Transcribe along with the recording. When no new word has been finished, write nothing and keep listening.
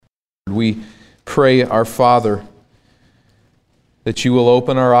We pray, our Father, that you will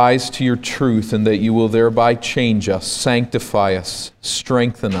open our eyes to your truth and that you will thereby change us, sanctify us,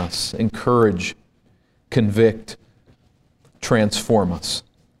 strengthen us, encourage, convict, transform us.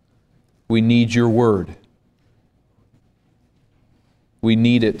 We need your word. We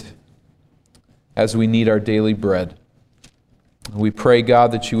need it as we need our daily bread. We pray,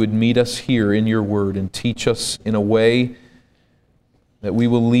 God, that you would meet us here in your word and teach us in a way that we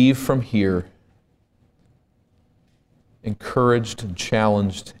will leave from here encouraged and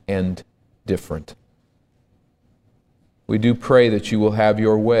challenged and different. We do pray that you will have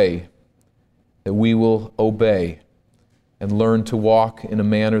your way, that we will obey and learn to walk in a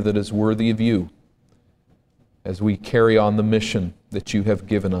manner that is worthy of you as we carry on the mission that you have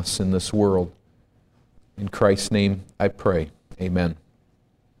given us in this world. In Christ's name I pray. Amen.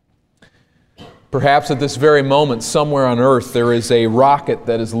 Perhaps at this very moment, somewhere on earth, there is a rocket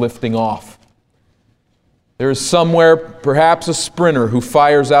that is lifting off. There is somewhere, perhaps a sprinter who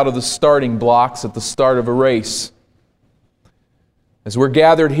fires out of the starting blocks at the start of a race. As we're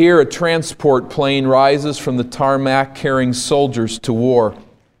gathered here, a transport plane rises from the tarmac carrying soldiers to war.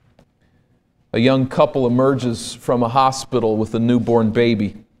 A young couple emerges from a hospital with a newborn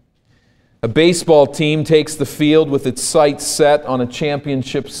baby. A baseball team takes the field with its sights set on a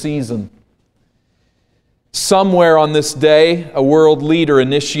championship season. Somewhere on this day, a world leader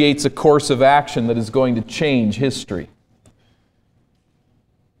initiates a course of action that is going to change history.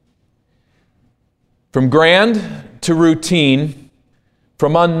 From grand to routine,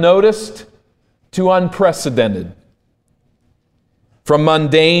 from unnoticed to unprecedented, from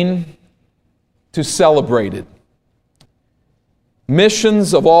mundane to celebrated.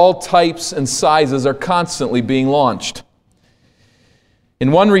 Missions of all types and sizes are constantly being launched.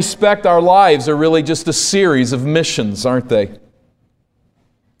 In one respect, our lives are really just a series of missions, aren't they?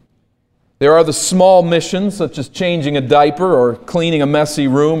 There are the small missions, such as changing a diaper or cleaning a messy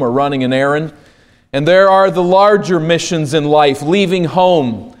room or running an errand. And there are the larger missions in life, leaving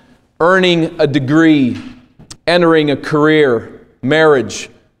home, earning a degree, entering a career, marriage,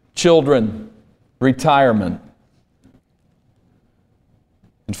 children, retirement.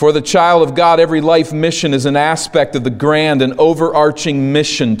 And for the child of God, every life mission is an aspect of the grand and overarching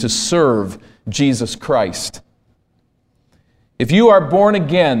mission to serve Jesus Christ. If you are born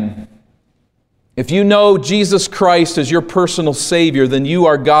again, if you know Jesus Christ as your personal Savior, then you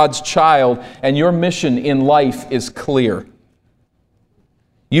are God's child and your mission in life is clear.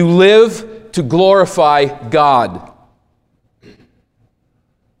 You live to glorify God.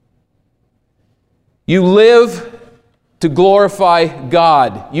 You live to glorify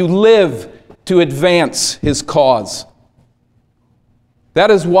God. You live to advance His cause.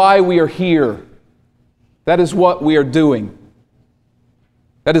 That is why we are here. That is what we are doing.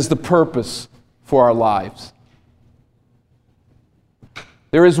 That is the purpose for our lives.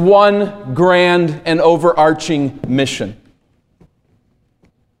 There is one grand and overarching mission.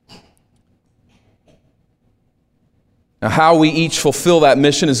 Now, how we each fulfill that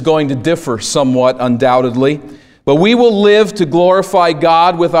mission is going to differ somewhat, undoubtedly. But we will live to glorify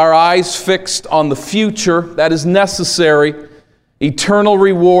God with our eyes fixed on the future that is necessary, eternal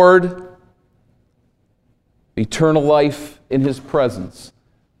reward, eternal life in His presence.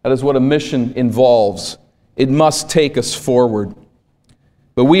 That is what a mission involves. It must take us forward.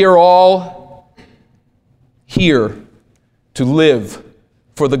 But we are all here to live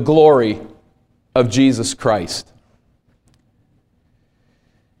for the glory of Jesus Christ.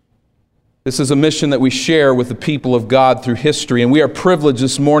 This is a mission that we share with the people of God through history, and we are privileged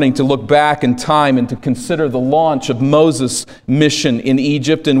this morning to look back in time and to consider the launch of Moses' mission in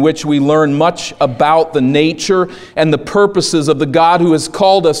Egypt, in which we learn much about the nature and the purposes of the God who has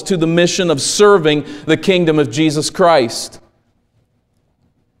called us to the mission of serving the kingdom of Jesus Christ.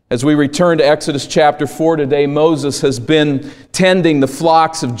 As we return to Exodus chapter 4 today, Moses has been tending the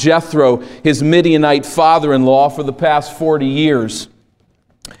flocks of Jethro, his Midianite father-in-law, for the past 40 years.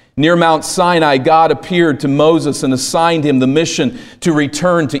 Near Mount Sinai, God appeared to Moses and assigned him the mission to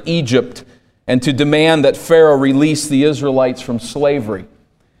return to Egypt and to demand that Pharaoh release the Israelites from slavery.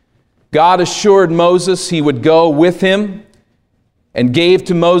 God assured Moses he would go with him and gave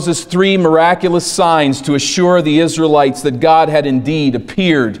to Moses 3 miraculous signs to assure the Israelites that God had indeed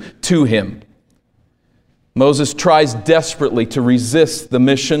appeared to him. Moses tries desperately to resist the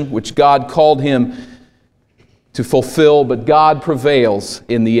mission which God called him to fulfill, but God prevails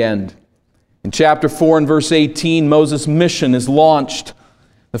in the end. In chapter 4 and verse 18, Moses' mission is launched.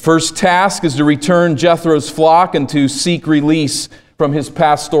 The first task is to return Jethro's flock and to seek release from his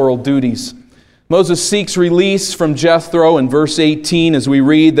pastoral duties. Moses seeks release from Jethro in verse 18 as we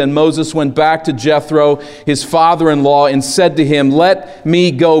read, "Then Moses went back to Jethro, his father-in-law, and said to him, 'Let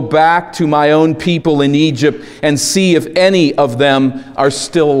me go back to my own people in Egypt and see if any of them are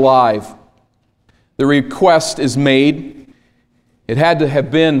still alive.'" The request is made. It had to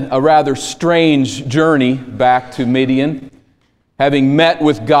have been a rather strange journey back to Midian, having met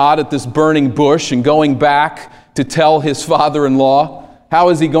with God at this burning bush and going back to tell his father-in-law. How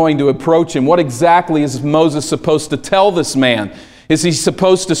is he going to approach him? What exactly is Moses supposed to tell this man? Is he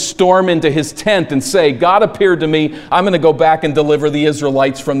supposed to storm into his tent and say, "God appeared to me, I'm going to go back and deliver the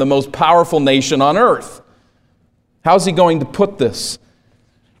Israelites from the most powerful nation on earth"? How's he going to put this?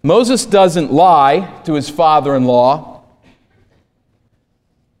 Moses doesn't lie to his father-in-law.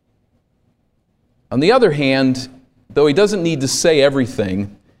 On the other hand, though he doesn't need to say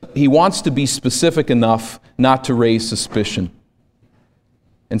everything, he wants to be specific enough not to raise suspicion.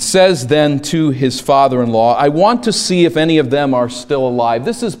 And says then to his father-in-law, "I want to see if any of them are still alive."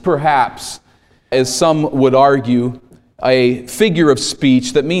 This is perhaps, as some would argue, a figure of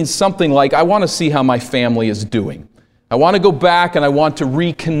speech that means something like, I want to see how my family is doing. I want to go back and I want to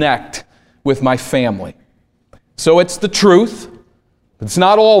reconnect with my family. So it's the truth. It's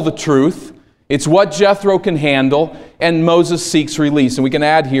not all the truth. It's what Jethro can handle, and Moses seeks release. And we can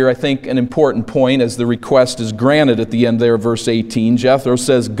add here, I think, an important point as the request is granted at the end there of verse 18. Jethro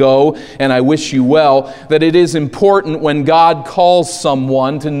says, "Go, and I wish you well," that it is important when God calls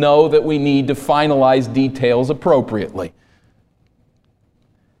someone to know that we need to finalize details appropriately.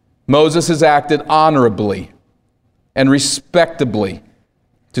 Moses has acted honorably and respectably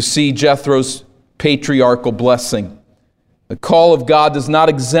to see Jethro's patriarchal blessing. The call of God does not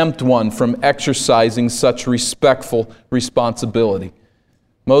exempt one from exercising such respectful responsibility.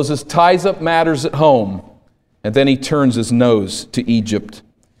 Moses ties up matters at home, and then he turns his nose to Egypt.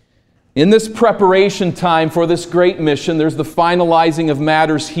 In this preparation time for this great mission, there's the finalizing of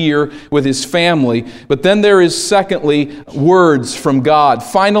matters here with his family, but then there is, secondly, words from God,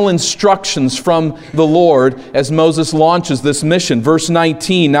 final instructions from the Lord as Moses launches this mission. Verse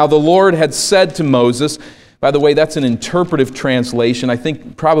 19, "Now the Lord had said to Moses," by the way, that's an interpretive translation, I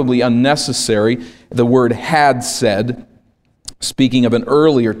think probably unnecessary. The word "had said," speaking of an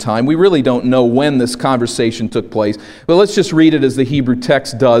earlier time. We really don't know when this conversation took place, but let's just read it as the Hebrew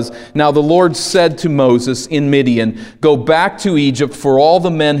text does. "Now the Lord said to Moses in Midian, 'Go back to Egypt, for all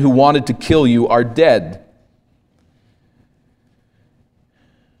the men who wanted to kill you are dead.'"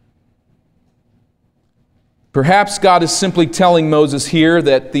 Perhaps God is simply telling Moses here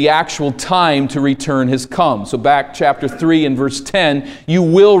that the actual time to return has come. So back chapter 3 and verse 10, "You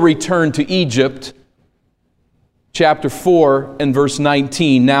will return to Egypt." Chapter 4 and verse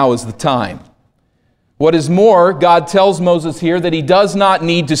 19, "Now is the time." What is more, God tells Moses here that he does not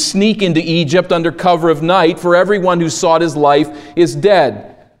need to sneak into Egypt under cover of night, for everyone who sought his life is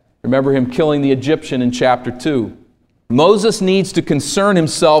dead. Remember him killing the Egyptian in chapter 2. Moses needs to concern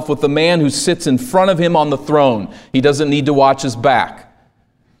himself with the man who sits in front of him on the throne. He doesn't need to watch his back.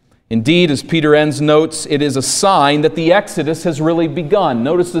 Indeed, as Peter Enns notes, it is a sign that the Exodus has really begun.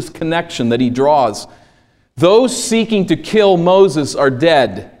 Notice this connection that he draws. Those seeking to kill Moses are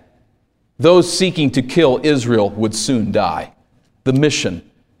dead. Those seeking to kill Israel would soon die. The mission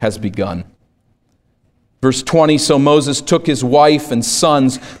has begun. Verse 20, "So Moses took his wife and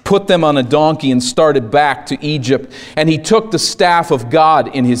sons, put them on a donkey, and started back to Egypt. And he took the staff of God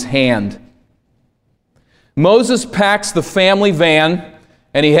in his hand." Moses packs the family van,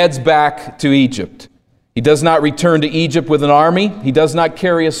 and he heads back to Egypt. He does not return to Egypt with an army. He does not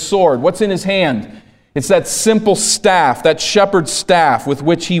carry a sword. What's in his hand? It's that simple staff, that shepherd's staff, with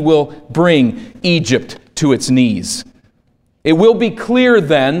which he will bring Egypt to its knees. It will be clear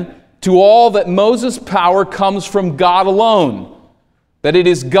then to all that Moses' power comes from God alone, that it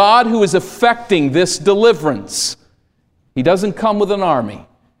is God who is effecting this deliverance. He doesn't come with an army.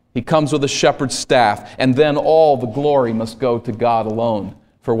 He comes with a shepherd's staff, and then all the glory must go to God alone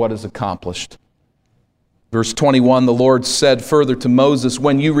for what is accomplished. Verse 21, "The Lord said further to Moses,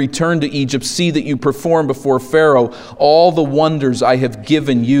 'When you return to Egypt, see that you perform before Pharaoh all the wonders I have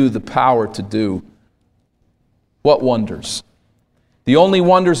given you the power to do.'" What wonders? The only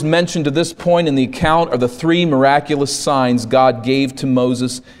wonders mentioned to this point in the account are the 3 miraculous signs God gave to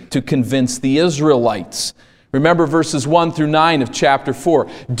Moses to convince the Israelites. Remember verses 1 through 9 of chapter 4.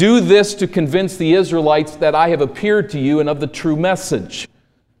 "Do this to convince the Israelites that I have appeared to you and of the true message."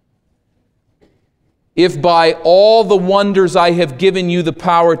 If by all the wonders I have given you the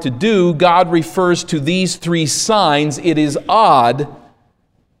power to do, God refers to these 3 signs, it is odd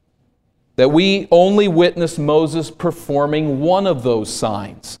that we only witness Moses performing one of those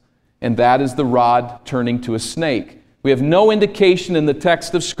signs. and that is the rod turning to a snake. We have no indication in the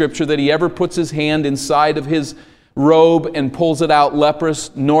text of Scripture that he ever puts his hand inside of his robe and pulls it out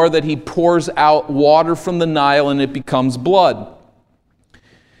leprous, nor that he pours out water from the Nile and it becomes blood.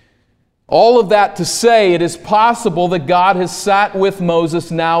 All of that to say, it is possible that God has sat with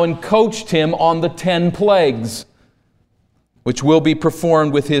Moses now and coached him on the 10 plagues, which will be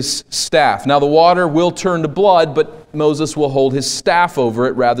performed with his staff. Now the water will turn to blood, but Moses will hold his staff over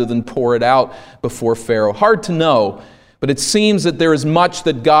it rather than pour it out before Pharaoh. Hard to know, but it seems that there is much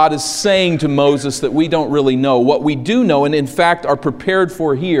that God is saying to Moses that we don't really know. What we do know, and in fact are prepared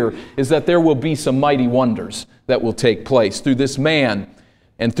for here, is that there will be some mighty wonders that will take place through this man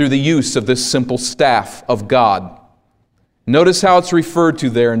and through the use of this simple staff of God. Notice how it's referred to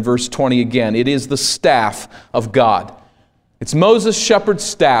there in verse 20 again. It is the staff of God. It's Moses' shepherd's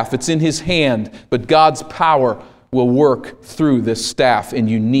staff. It's in his hand, but God's power will work through this staff in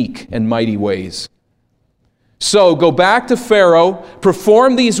unique and mighty ways. So go back to Pharaoh,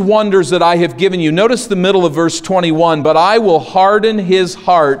 perform these wonders that I have given you. Notice the middle of verse 21, but I will harden his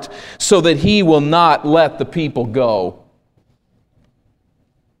heart so that he will not let the people go.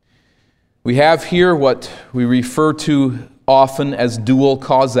 We have here what we refer to often as dual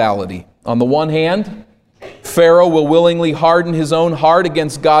causality. On the one hand, Pharaoh will willingly harden his own heart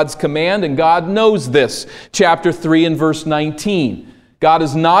against God's command, and God knows this. Chapter 3 and verse 19. God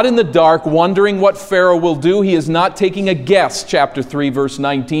is not in the dark wondering what Pharaoh will do. He is not taking a guess. Chapter 3 verse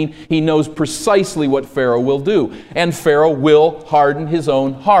 19. He knows precisely what Pharaoh will do. And Pharaoh will harden his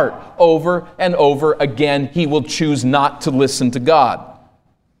own heart. Over and over again, he will choose not to listen to God.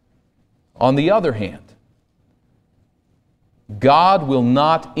 On the other hand, God will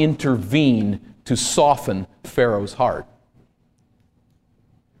not intervene to soften Pharaoh's heart.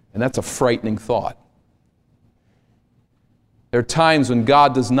 And that's a frightening thought. There are times when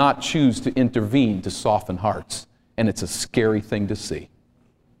God does not choose to intervene to soften hearts, and it's a scary thing to see.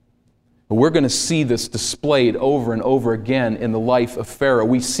 But we're going to see this displayed over and over again in the life of Pharaoh.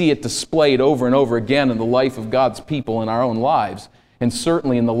 We see it displayed over and over again in the life of God's people in our own lives, and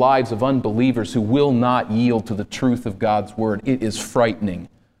certainly in the lives of unbelievers who will not yield to the truth of God's Word. It is frightening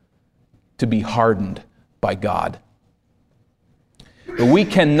to be hardened by God. But we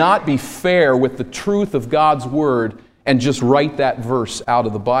cannot be fair with the truth of God's Word and just write that verse out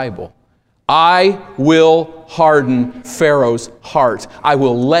of the Bible. I will harden Pharaoh's heart. I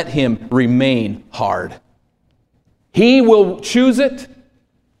will let him remain hard. He will choose it.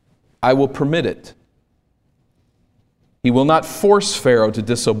 I will permit it. He will not force Pharaoh to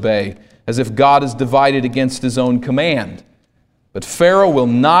disobey, as if God is divided against his own command. But Pharaoh will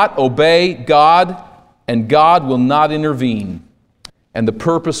not obey God, and God will not intervene. And the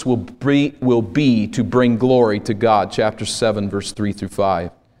purpose will be to bring glory to God. Chapter 7, verse 3 through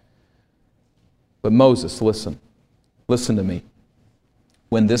 5. But Moses, listen. Listen to me.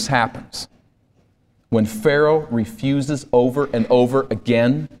 When this happens, when Pharaoh refuses over and over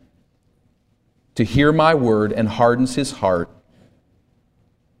again to hear my word and hardens his heart,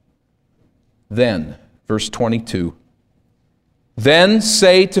 then, verse 22, then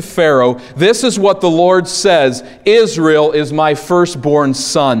say to Pharaoh, this is what the Lord says, Israel is my firstborn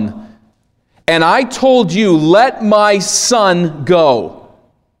son. And I told you, let my son go,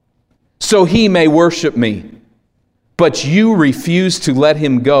 so he may worship me. But you refuse to let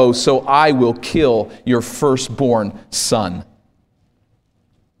him go, so I will kill your firstborn son.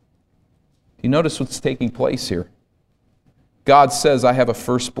 You notice what's taking place here? God says, I have a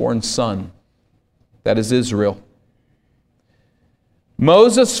firstborn son. That is Israel.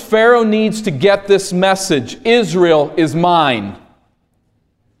 Moses, Pharaoh needs to get this message. Israel is mine.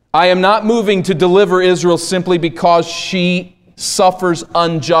 I am not moving to deliver Israel simply because she suffers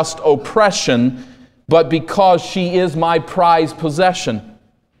unjust oppression, but because she is my prized possession.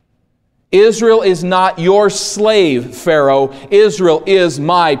 Israel is not your slave, Pharaoh. Israel is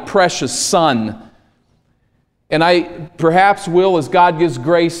my precious son. And I perhaps will, as God gives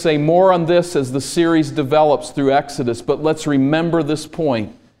grace, say more on this as the series develops through Exodus, but let's remember this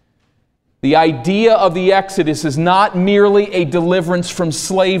point. The idea of the Exodus is not merely a deliverance from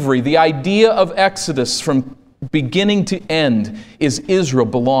slavery. The idea of Exodus from beginning to end is Israel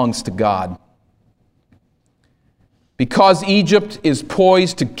belongs to God. Because Egypt is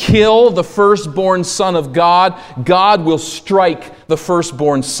poised to kill the firstborn son of God, God will strike the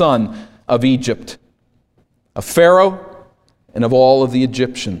firstborn son of Egypt, of Pharaoh, and of all of the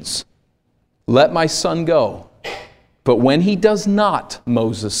Egyptians. Let my son go. But when he does not,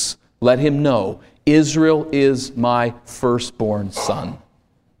 Moses, let him know, Israel is my firstborn son.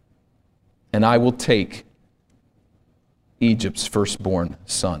 And I will take Egypt's firstborn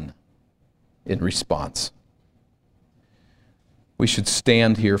son. in response. We should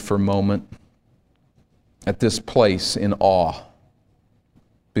stand here for a moment at this place in awe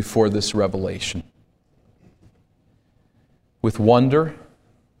before this revelation, with wonder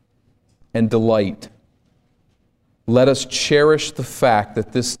and delight. Let us cherish the fact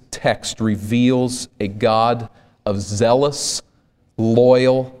that this text reveals a God of zealous,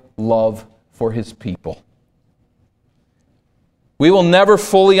 loyal love for His people. We will never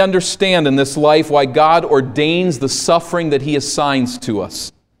fully understand in this life why God ordains the suffering that He assigns to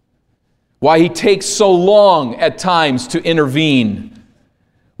us, why He takes so long at times to intervene,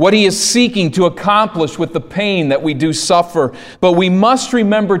 what He is seeking to accomplish with the pain that we do suffer. But we must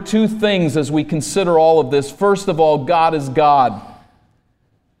remember two things as we consider all of this. First of all, God is God.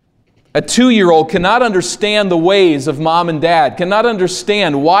 A 2-year-old cannot understand the ways of mom and dad, cannot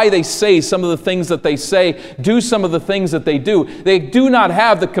understand why they say some of the things that they say, do some of the things that they do. They do not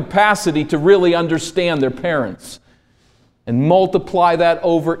have the capacity to really understand their parents. And multiply that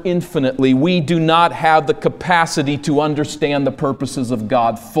over infinitely. We do not have the capacity to understand the purposes of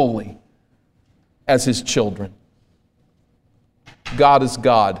God fully as His children. God is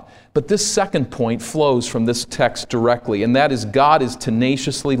God. But this second point flows from this text directly, and that is God is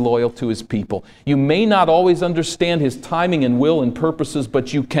tenaciously loyal to His people. You may not always understand His timing and will and purposes,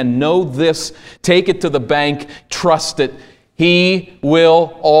 but you can know this, take it to the bank, trust it. He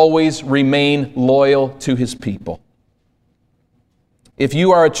will always remain loyal to His people. If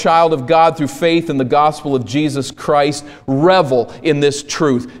you are a child of God through faith in the gospel of Jesus Christ, revel in this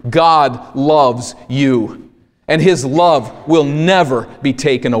truth. God loves you. And His love will never be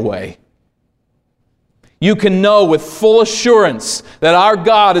taken away. You can know with full assurance that our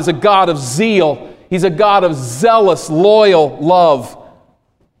God is a God of zeal. He's a God of zealous, loyal love.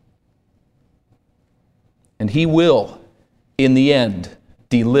 And He will, in the end,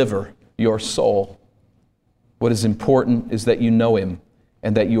 deliver your soul. What is important is that you know Him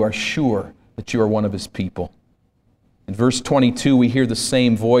and that you are sure that you are one of His people. In verse 22, we hear the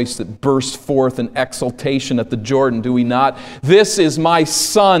same voice that burst forth in exultation at the Jordan, do we not? This is my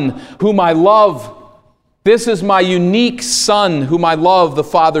Son, whom I love. This is my unique Son, whom I love, the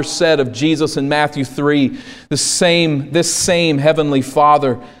Father said of Jesus in Matthew 3. This same Heavenly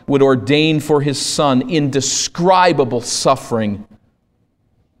Father would ordain for His Son indescribable suffering.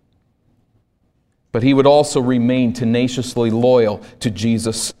 But He would also remain tenaciously loyal to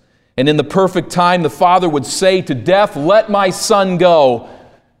Jesus. And in the perfect time, the Father would say to death, "Let my Son go,"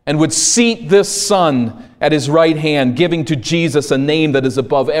 and would seat this Son at His right hand, giving to Jesus a name that is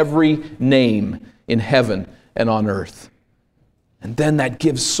above every name in heaven and on earth. And then that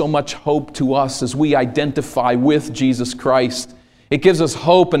gives so much hope to us as we identify with Jesus Christ. It gives us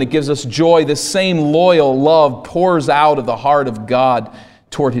hope and it gives us joy. This same loyal love pours out of the heart of God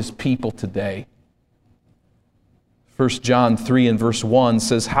toward His people today. 1 John 3 and verse 1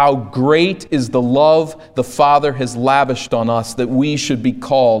 says, "How great is the love the Father has lavished on us that we should be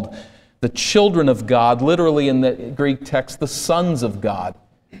called the children of God," literally in the Greek text, the sons of God.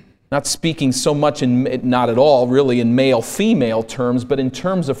 Not speaking so much not at all really in male-female terms, but in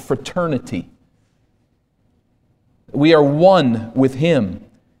terms of fraternity. We are one with Him.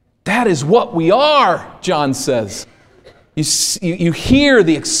 That is what we are, John says. You hear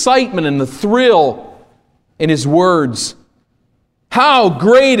the excitement and the thrill in His words. How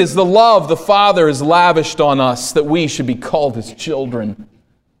great is the love the Father has lavished on us that we should be called His children.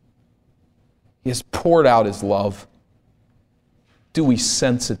 He has poured out His love. Do we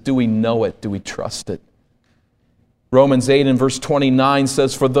sense it? Do we know it? Do we trust it? Romans 8 and verse 29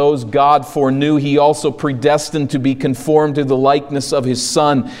 says, "For those God foreknew, He also predestined to be conformed to the likeness of His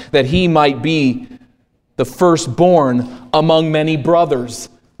Son, that He might be the firstborn among many brothers."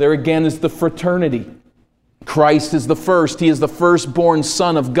 There again is the fraternity. Christ is the first. He is the firstborn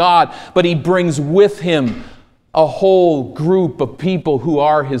Son of God, but He brings with Him a whole group of people who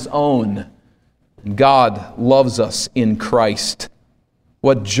are His own. God loves us in Christ.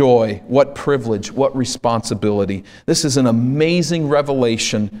 What joy, what privilege, what responsibility. This is an amazing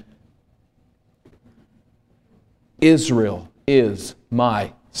revelation. Israel is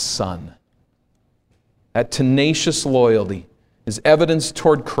my son. That tenacious loyalty is evidence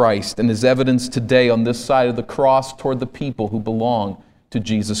toward Christ and is evidence today on this side of the cross toward the people who belong to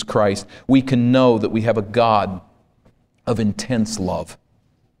Jesus Christ. We can know that we have a God of intense love.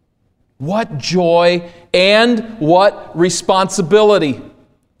 What joy and what responsibility.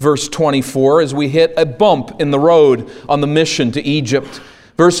 Verse 24, as we hit a bump in the road on the mission to Egypt.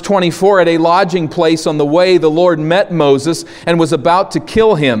 Verse 24, at a lodging place on the way, the Lord met Moses and was about to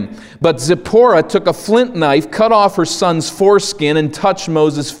kill him. But Zipporah took a flint knife, cut off her son's foreskin, and touched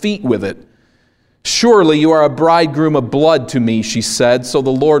Moses' feet with it. Surely you are a bridegroom of blood to me, she said, so the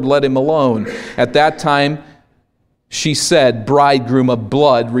Lord let him alone. At that time, she said, bridegroom of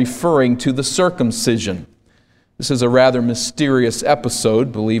blood, referring to the circumcision. This is a rather mysterious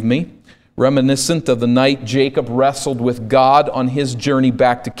episode, believe me, reminiscent of the night Jacob wrestled with God on his journey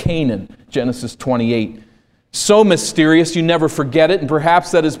back to Canaan, Genesis 28. So mysterious, you never forget it, and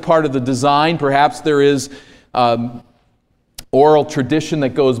perhaps that is part of the design. Perhaps there is oral tradition that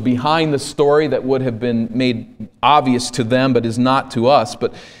goes behind the story that would have been made obvious to them but is not to us.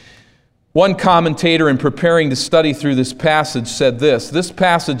 But one commentator, in preparing to study through this passage, said this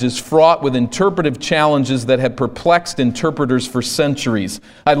passage is fraught with interpretive challenges that have perplexed interpreters for centuries.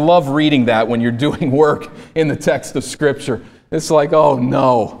 I love reading that when you're doing work in the text of Scripture. It's like, oh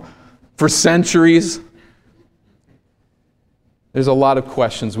no, for centuries? There's a lot of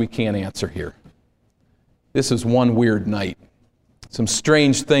questions we can't answer here. This is one weird night. Some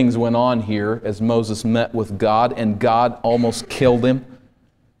strange things went on here as Moses met with God, and God almost killed him.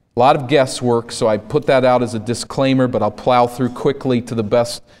 A lot of guesswork, so I put that out as a disclaimer, but I'll plow through quickly to the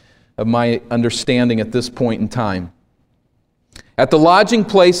best of my understanding at this point in time. At the lodging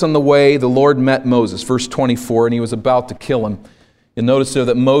place on the way, the Lord met Moses, verse 24, and he was about to kill him. You'll notice there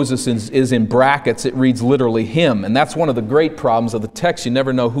that Moses is in brackets. It reads literally him, and that's one of the great problems of the text. You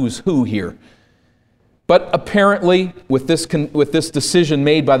never know who's who here. But apparently, with this decision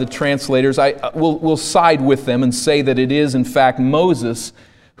made by the translators, we'll side with them and say that it is, in fact, Moses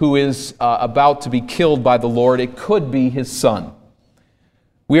who is about to be killed by the Lord. It could be his son.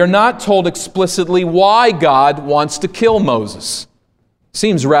 We are not told explicitly why God wants to kill Moses.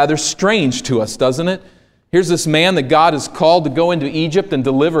 Seems rather strange to us, doesn't it? Here's this man that God has called to go into Egypt and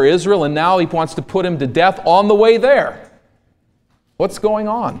deliver Israel, and now he wants to put him to death on the way there. What's going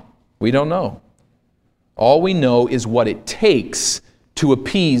on? We don't know. All we know is what it takes to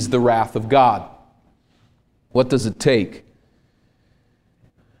appease the wrath of God. What does it take?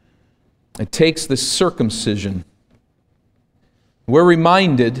 It takes the circumcision. We're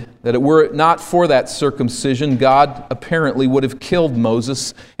reminded that were it not for that circumcision, God apparently would have killed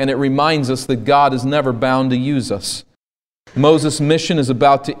Moses, and it reminds us that God is never bound to use us. Moses' mission is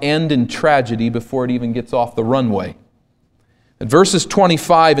about to end in tragedy before it even gets off the runway. In verses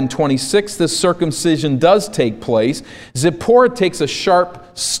 25 and 26, this circumcision does take place. Zipporah takes a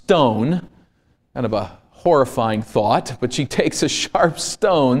sharp stone, kind of a horrifying thought, but she takes a sharp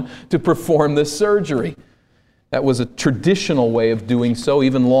stone to perform this surgery. That was a traditional way of doing so.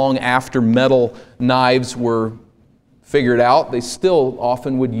 Even long after metal knives were figured out, they still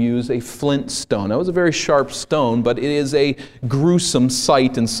often would use a flint stone. That was a very sharp stone, but it is a gruesome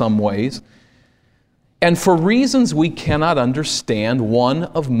sight in some ways. And for reasons we cannot understand, one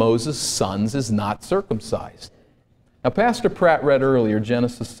of Moses' sons is not circumcised. Now, Pastor Pratt read earlier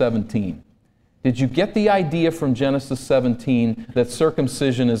Genesis 17. Did you get the idea from Genesis 17 that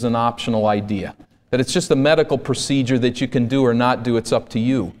circumcision is an optional idea? That it's just a medical procedure that you can do or not do, it's up to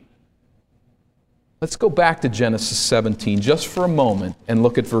you? Let's go back to Genesis 17 just for a moment and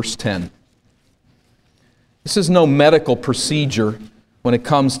look at verse 10. This is no medical procedure when it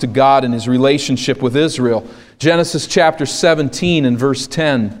comes to God and His relationship with Israel. Genesis chapter 17 and verse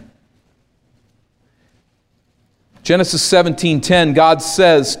 10. Genesis 17:10, God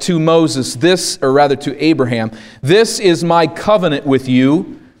says to Moses, to Abraham, "This is my covenant with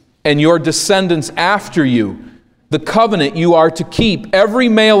you and your descendants after you. The covenant you are to keep. Every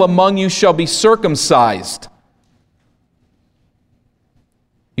male among you shall be circumcised.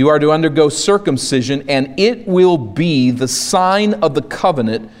 You are to undergo circumcision, and it will be the sign of the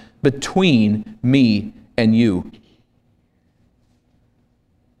covenant between me and you."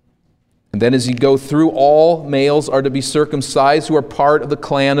 And then as you go through, all males are to be circumcised who are part of the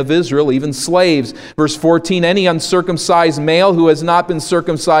clan of Israel, even slaves. Verse 14, "Any uncircumcised male who has not been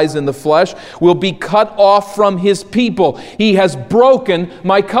circumcised in the flesh will be cut off from his people. He has broken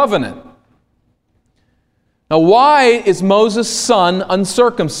my covenant." Now, why is Moses' son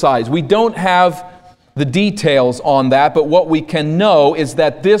uncircumcised? We don't have the details on that, but what we can know is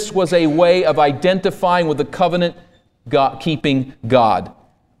that this was a way of identifying with the covenant-keeping God.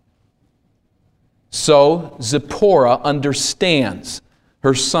 So, Zipporah understands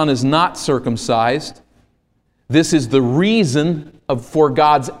her son is not circumcised. This is the reason for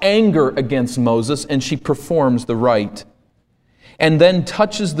God's anger against Moses, and she performs the rite. And then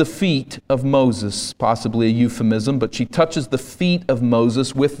touches the feet of Moses, possibly a euphemism, but she touches the feet of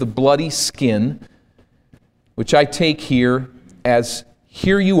Moses with the bloody skin, which I take here as,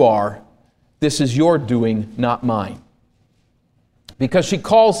 here you are, this is your doing, not mine. because she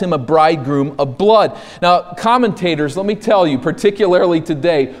calls him a bridegroom of blood. Now, commentators, let me tell you, particularly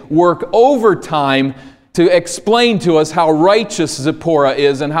today, work overtime to explain to us how righteous Zipporah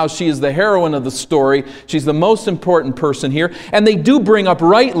is and how she is the heroine of the story. She's the most important person here. And they do bring up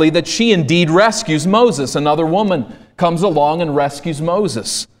rightly that she indeed rescues Moses. Another woman comes along and rescues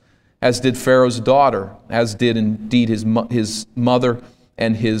Moses, as did Pharaoh's daughter, as did indeed his mother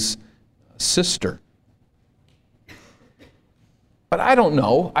and his sister. But I don't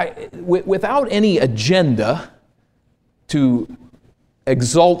know, without any agenda to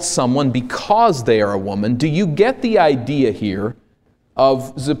exalt someone because they are a woman, do you get the idea here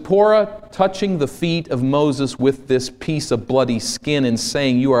of Zipporah touching the feet of Moses with this piece of bloody skin and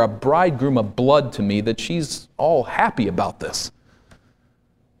saying, "You are a bridegroom of blood to me," that she's all happy about this?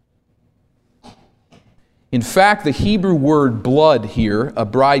 In fact, the Hebrew word blood here, a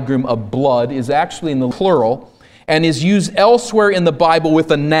bridegroom of blood, is actually in the plural and is used elsewhere in the Bible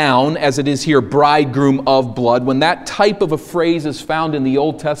with a noun, as it is here, bridegroom of blood. When that type of a phrase is found in the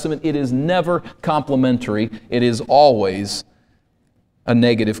Old Testament, it is never complimentary. It is always a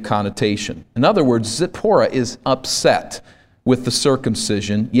negative connotation. In other words, Zipporah is upset with the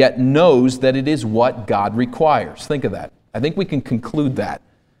circumcision, yet knows that it is what God requires. Think of that. I think we can conclude that.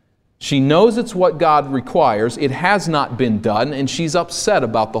 She knows it's what God requires. It has not been done, and she's upset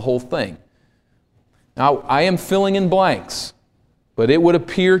about the whole thing. Now, I am filling in blanks, but it would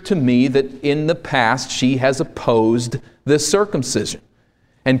appear to me that in the past she has opposed this circumcision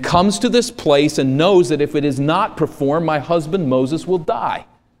and comes to this place and knows that if it is not performed, my husband Moses will die.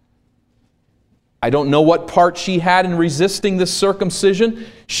 I don't know what part she had in resisting this circumcision.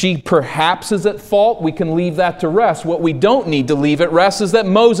 She perhaps is at fault. We can leave that to rest. What we don't need to leave at rest is that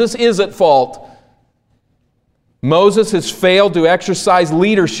Moses is at fault. Moses has failed to exercise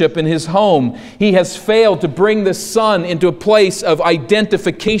leadership in his home. He has failed to bring the son into a place of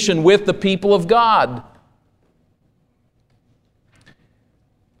identification with the people of God.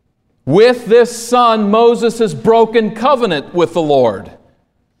 With this son, Moses has broken covenant with the Lord,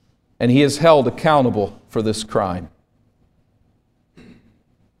 and he is held accountable for this crime.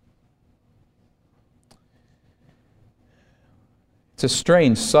 It's a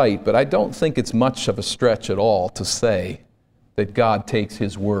strange sight, but I don't think it's much of a stretch at all to say that God takes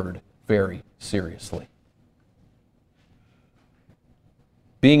His word very seriously.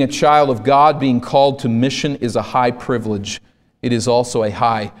 Being a child of God, being called to mission, is a high privilege. It is also a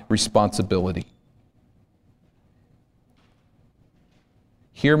high responsibility.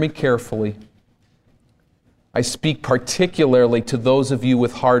 Hear me carefully. I speak particularly to those of you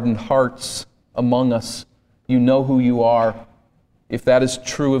with hardened hearts among us. You know who you are. If that is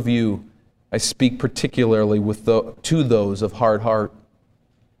true of you, I speak particularly to those of hard heart.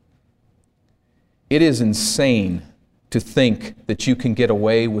 It is insane to think that you can get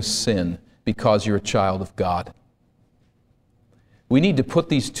away with sin because you're a child of God. We need to put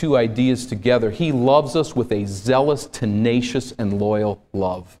these two ideas together. He loves us with a zealous, tenacious, and loyal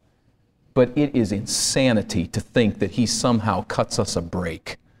love. But it is insanity to think that He somehow cuts us a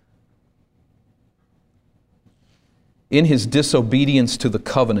break. In His disobedience to the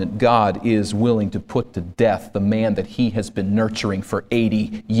covenant, God is willing to put to death the man that He has been nurturing for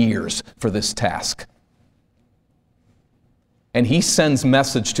 80 years for this task. And He sends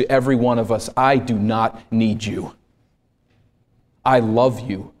message to every one of us, I do not need you. I love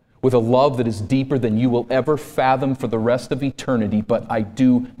you with a love that is deeper than you will ever fathom for the rest of eternity, but I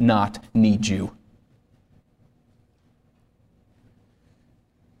do not need you.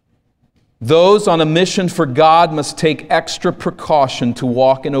 Those on a mission for God must take extra precaution to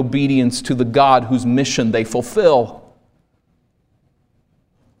walk in obedience to the God whose mission they fulfill.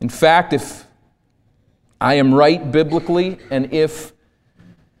 In fact, if I am right biblically, and if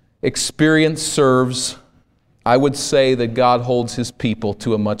experience serves, I would say that God holds His people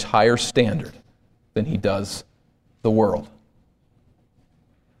to a much higher standard than He does the world.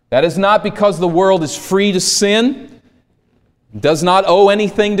 That is not because the world is free to sin, does not owe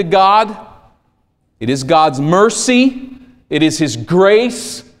anything to God. It is God's mercy, it is His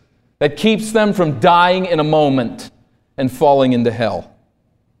grace that keeps them from dying in a moment and falling into hell.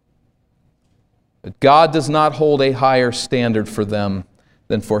 But God does not hold a higher standard for them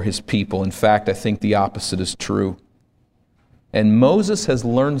than for His people. In fact, I think the opposite is true. And Moses has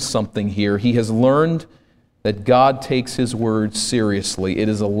learned something here. He has learned that God takes His word seriously. It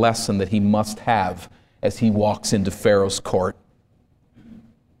is a lesson that he must have as he walks into Pharaoh's court.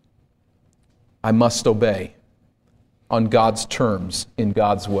 I must obey on God's terms, in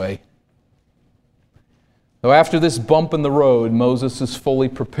God's way. So after this bump in the road, Moses is fully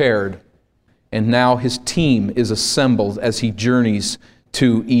prepared. And now his team is assembled as he journeys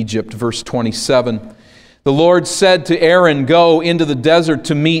to Egypt. Verse 27. The Lord said to Aaron, "Go into the desert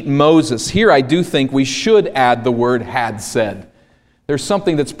to meet Moses." Here I do think we should add the word "had said." There's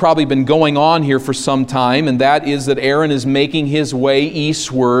something that's probably been going on here for some time, and that is that Aaron is making his way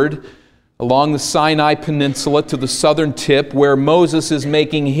eastward along the Sinai Peninsula to the southern tip, where Moses is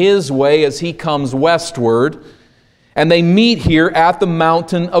making his way as he comes westward. And they meet here at the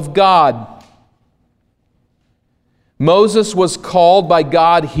mountain of God. Moses was called by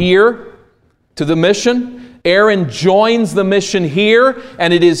God here to the mission. Aaron joins the mission here,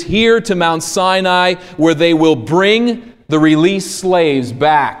 and it is here to Mount Sinai where they will bring the released slaves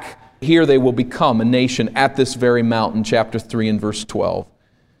back. Here they will become a nation at this very mountain, chapter 3 and verse 12.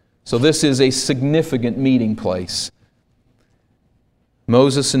 So this is a significant meeting place.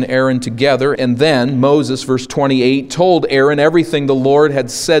 Moses and Aaron together, and then Moses, verse 28, told Aaron everything the Lord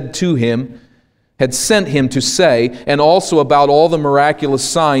had said to him, had sent him to say, and also about all the miraculous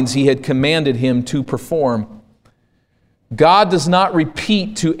signs he had commanded him to perform. God does not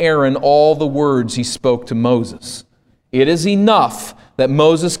repeat to Aaron all the words he spoke to Moses. It is enough that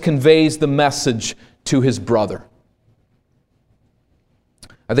Moses conveys the message to his brother.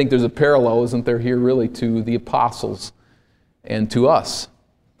 I think there's a parallel, isn't there, here really to the apostles and to us.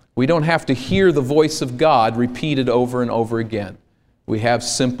 We don't have to hear the voice of God repeated over and over again. We have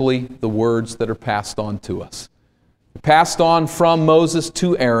simply the words that are passed on to us. Passed on from Moses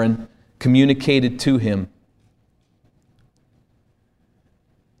to Aaron, communicated to him.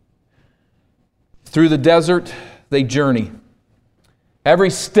 Through the desert, they journey. Every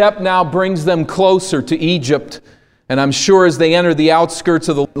step now brings them closer to Egypt. And I'm sure as they enter the outskirts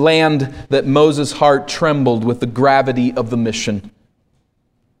of the land that Moses' heart trembled with the gravity of the mission.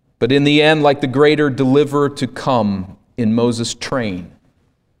 But in the end, like the greater deliverer to come in Moses' train,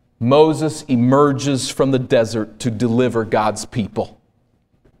 Moses emerges from the desert to deliver God's people.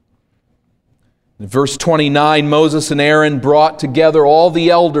 In verse 29, Moses and Aaron brought together all the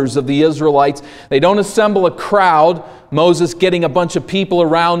elders of the Israelites. They don't assemble a crowd, Moses getting a bunch of people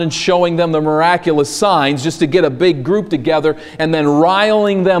around and showing them the miraculous signs just to get a big group together and then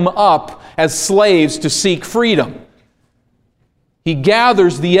riling them up as slaves to seek freedom. He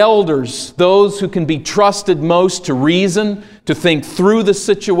gathers the elders, those who can be trusted most to reason, to think through the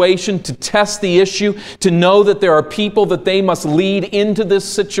situation, to test the issue, to know that there are people that they must lead into this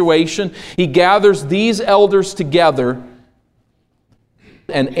situation. He gathers these elders together,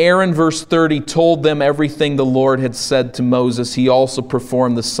 and Aaron, verse 30, told them everything the Lord had said to Moses. He also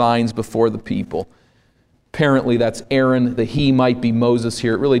performed the signs before the people. Apparently that's Aaron, that he might be Moses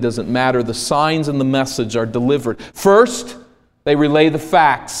here. It really doesn't matter. The signs and the message are delivered. First, they relay the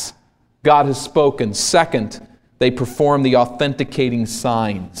facts. God has spoken. Second, they perform the authenticating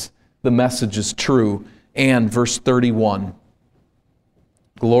signs. The message is true. And verse 31,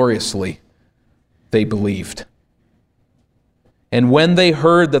 gloriously, they believed. And when they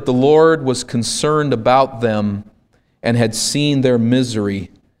heard that the Lord was concerned about them and had seen their misery,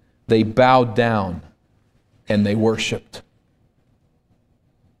 they bowed down and they worshiped.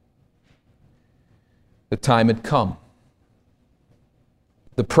 The time had come.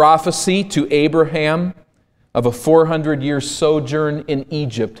 The prophecy to Abraham of a 400-year sojourn in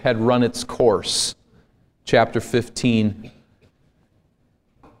Egypt had run its course. Chapter 15.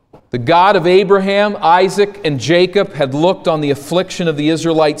 The God of Abraham, Isaac, and Jacob had looked on the affliction of the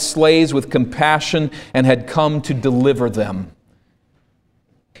Israelite slaves with compassion and had come to deliver them.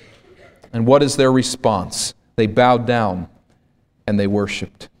 And what is their response? They bowed down and they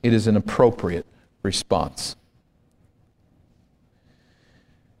worshiped. It is an appropriate response.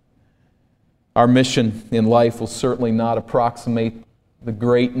 Our mission in life will certainly not approximate the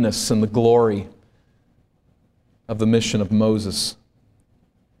greatness and the glory of the mission of Moses.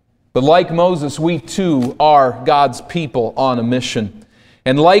 But like Moses, we too are God's people on a mission.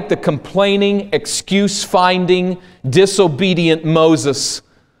 And like the complaining, excuse-finding, disobedient Moses,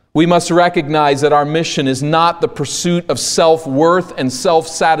 we must recognize that our mission is not the pursuit of self-worth and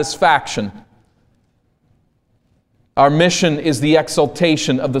self-satisfaction. Our mission is the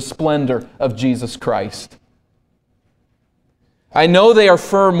exaltation of the splendor of Jesus Christ. I know they are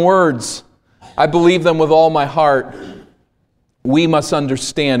firm words. I believe them with all my heart. We must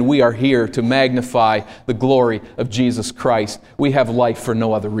understand we are here to magnify the glory of Jesus Christ. We have life for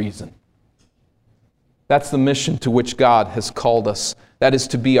no other reason. That's the mission to which God has called us. That is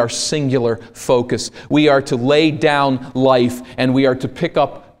to be our singular focus. We are to lay down life, and we are to pick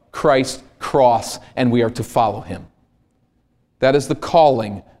up Christ's cross, and we are to follow Him. That is the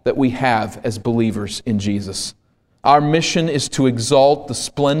calling that we have as believers in Jesus. Our mission is to exalt the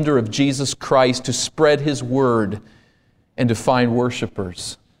splendor of Jesus Christ, to spread His word, and to find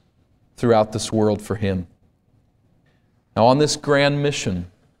worshipers throughout this world for Him. Now, on this grand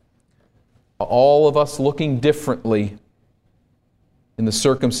mission, all of us looking differently in the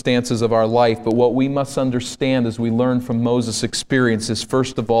circumstances of our life, but what we must understand as we learn from Moses' experience is,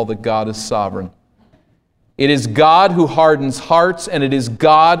 first of all, that God is sovereign. It is God who hardens hearts, and it is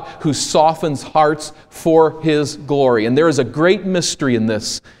God who softens hearts for His glory. And there is a great mystery in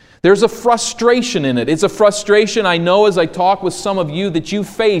this. There's a frustration in it. It's a frustration, I know, as I talk with some of you, that you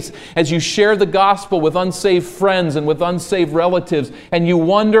face as you share the gospel with unsaved friends and with unsaved relatives, and you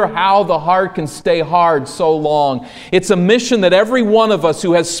wonder how the heart can stay hard so long. It's a mission that every one of us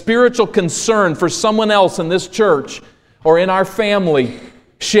who has spiritual concern for someone else in this church or in our family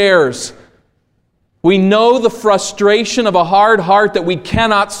shares. We know the frustration of a hard heart that we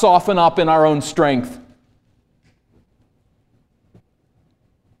cannot soften up in our own strength.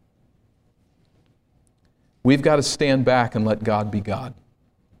 We've got to stand back and let God be God.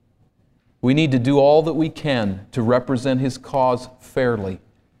 We need to do all that we can to represent His cause fairly.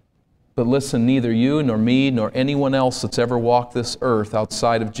 But listen, neither you nor me nor anyone else that's ever walked this earth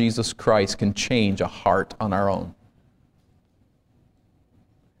outside of Jesus Christ can change a heart on our own.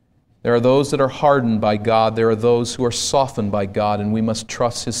 There are those that are hardened by God. There are those who are softened by God, and we must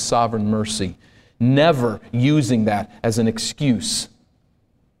trust His sovereign mercy, never using that as an excuse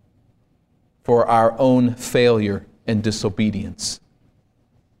for our own failure and disobedience,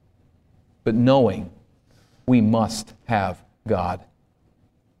 but knowing we must have God.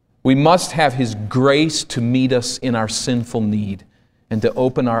 We must have His grace to meet us in our sinful need and to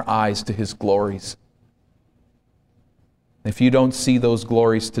open our eyes to His glories. If you don't see those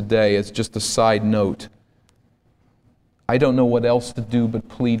glories today, as just a side note, I don't know what else to do but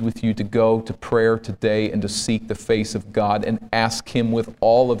plead with you to go to prayer today and to seek the face of God and ask Him with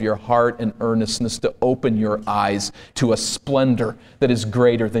all of your heart and earnestness to open your eyes to a splendor that is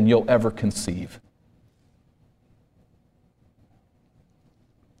greater than you'll ever conceive.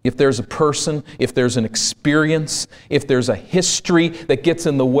 If there's a person, if there's an experience, if there's a history that gets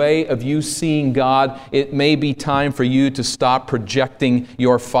in the way of you seeing God, it may be time for you to stop projecting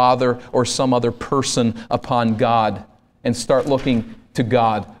your father or some other person upon God and start looking to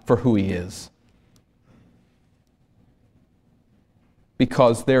God for who He is.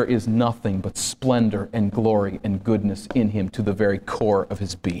 Because there is nothing but splendor and glory and goodness in Him to the very core of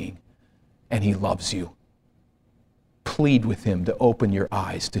His being. And He loves you. Plead with Him to open your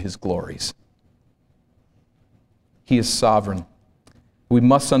eyes to His glories. He is sovereign. We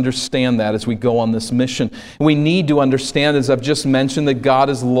must understand that as we go on this mission. We need to understand, as I've just mentioned, that God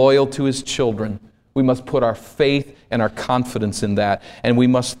is loyal to His children. We must put our faith and our confidence in that. And we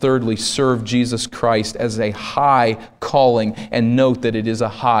must thirdly serve Jesus Christ as a high calling, and note that it is a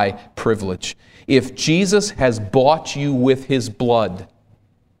high privilege. If Jesus has bought you with His blood,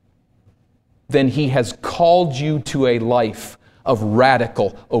 then He has called you to a life of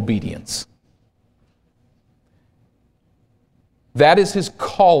radical obedience. That is His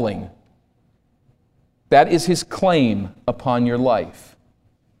calling. That is His claim upon your life.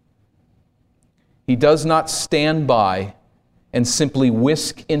 He does not stand by and simply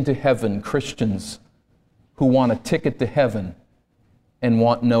whisk into heaven Christians who want a ticket to heaven and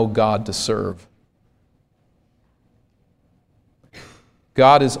want no God to serve.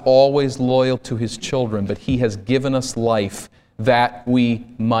 God is always loyal to His children, but He has given us life that we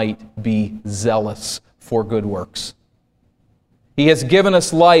might be zealous for good works. He has given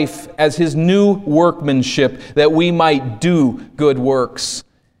us life as His new workmanship that we might do good works.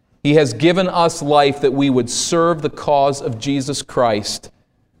 He has given us life that we would serve the cause of Jesus Christ.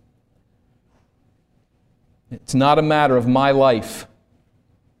 It's not a matter of my life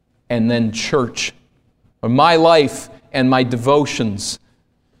and then church, or my life and my devotions.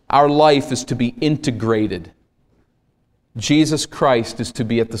 Our life is to be integrated. Jesus Christ is to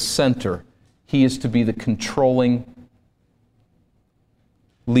be at the center. He is to be the controlling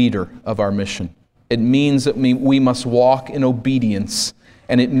leader of our mission. It means that we must walk in obedience,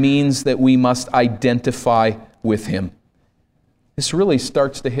 and it means that we must identify with Him. This really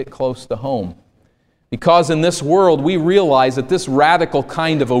starts to hit close to home. Because in this world, we realize that this radical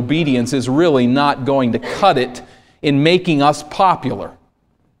kind of obedience is really not going to cut it in making us popular.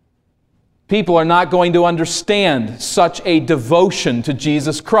 People are not going to understand such a devotion to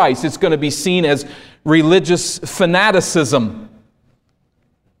Jesus Christ. It's going to be seen as religious fanaticism.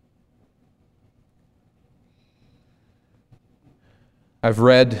 I've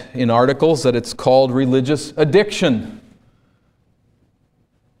read in articles that it's called religious addiction.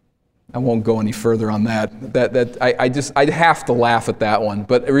 I won't go any further on that. I'd have to laugh at that one.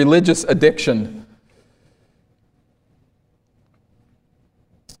 But religious addiction.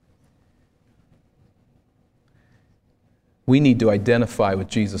 We need to identify with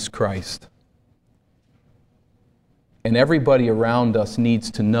Jesus Christ. And everybody around us needs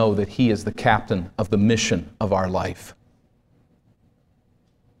to know that He is the captain of the mission of our life.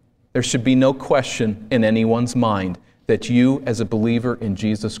 There should be no question in anyone's mind that you, as a believer in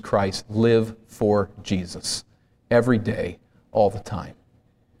Jesus Christ, live for Jesus every day, all the time.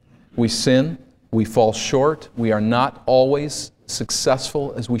 We sin, we fall short, we are not always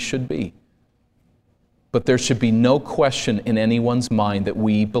successful as we should be. But there should be no question in anyone's mind that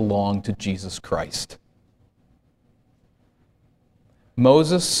we belong to Jesus Christ.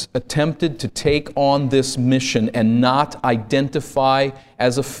 Moses attempted to take on this mission and not identify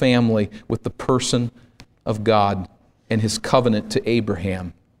as a family with the person of God and His covenant to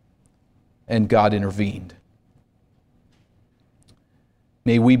Abraham, and God intervened.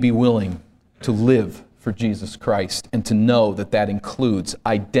 May we be willing to live for Jesus Christ and to know that that includes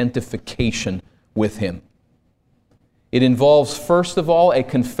identification with Him. It involves, first of all, a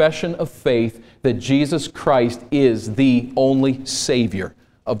confession of faith that Jesus Christ is the only Savior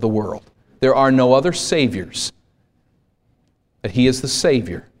of the world. There are no other Saviors, but He is the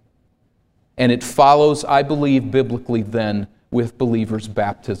Savior. And it follows, I believe, biblically then, with believers'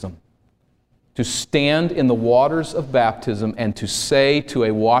 baptism. To stand in the waters of baptism and to say to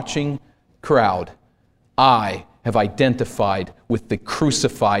a watching crowd, I have identified with the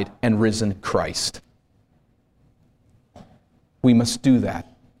crucified and risen Christ. We must do that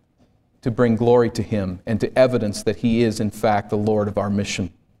to bring glory to Him and to evidence that He is, in fact, the Lord of our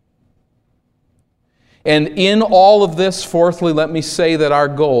mission. And in all of this, fourthly, let me say that our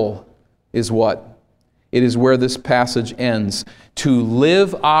goal is what? It is where this passage ends. To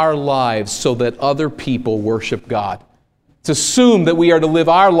live our lives so that other people worship God. It's assumed that we are to live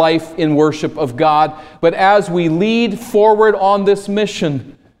our life in worship of God, but as we lead forward on this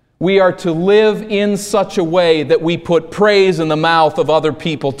mission, we are to live in such a way that we put praise in the mouth of other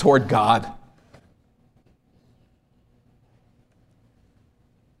people toward God.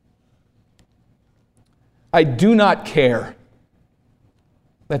 I do not care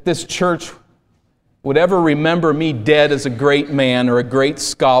that this church would ever remember me dead as a great man or a great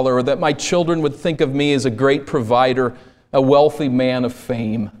scholar, or that my children would think of me as a great provider, a wealthy man of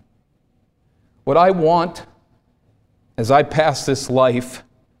fame. What I want as I pass this life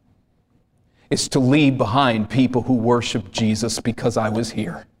is to leave behind people who worship Jesus because I was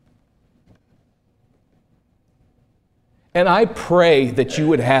here. And I pray that you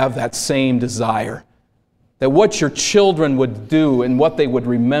would have that same desire, that what your children would do and what they would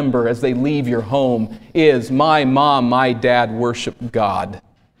remember as they leave your home is, my mom, my dad worship God.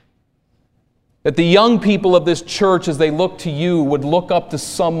 That the young people of this church, as they look to you, would look up to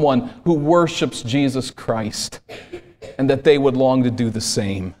someone who worships Jesus Christ, and that they would long to do the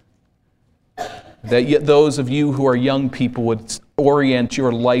same. That yet those of you who are young people would orient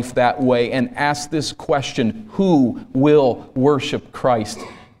your life that way and ask this question, who will worship Christ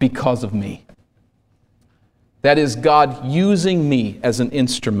because of me? That is God using me as an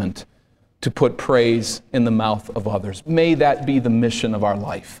instrument to put praise in the mouth of others. May that be the mission of our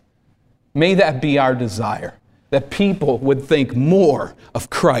life. May that be our desire, that people would think more of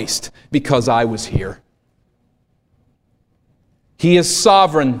Christ because I was here. He is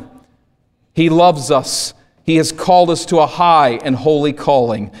sovereign. He loves us. He has called us to a high and holy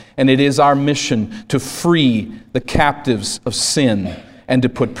calling, and it is our mission to free the captives of sin and to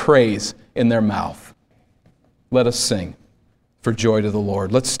put praise in their mouth. Let us sing for joy to the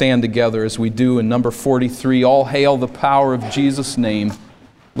Lord. Let's stand together as we do in number 43. All hail the power of Jesus' name.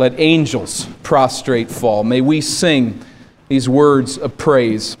 Let angels prostrate fall. May we sing these words of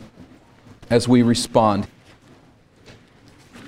praise as we respond.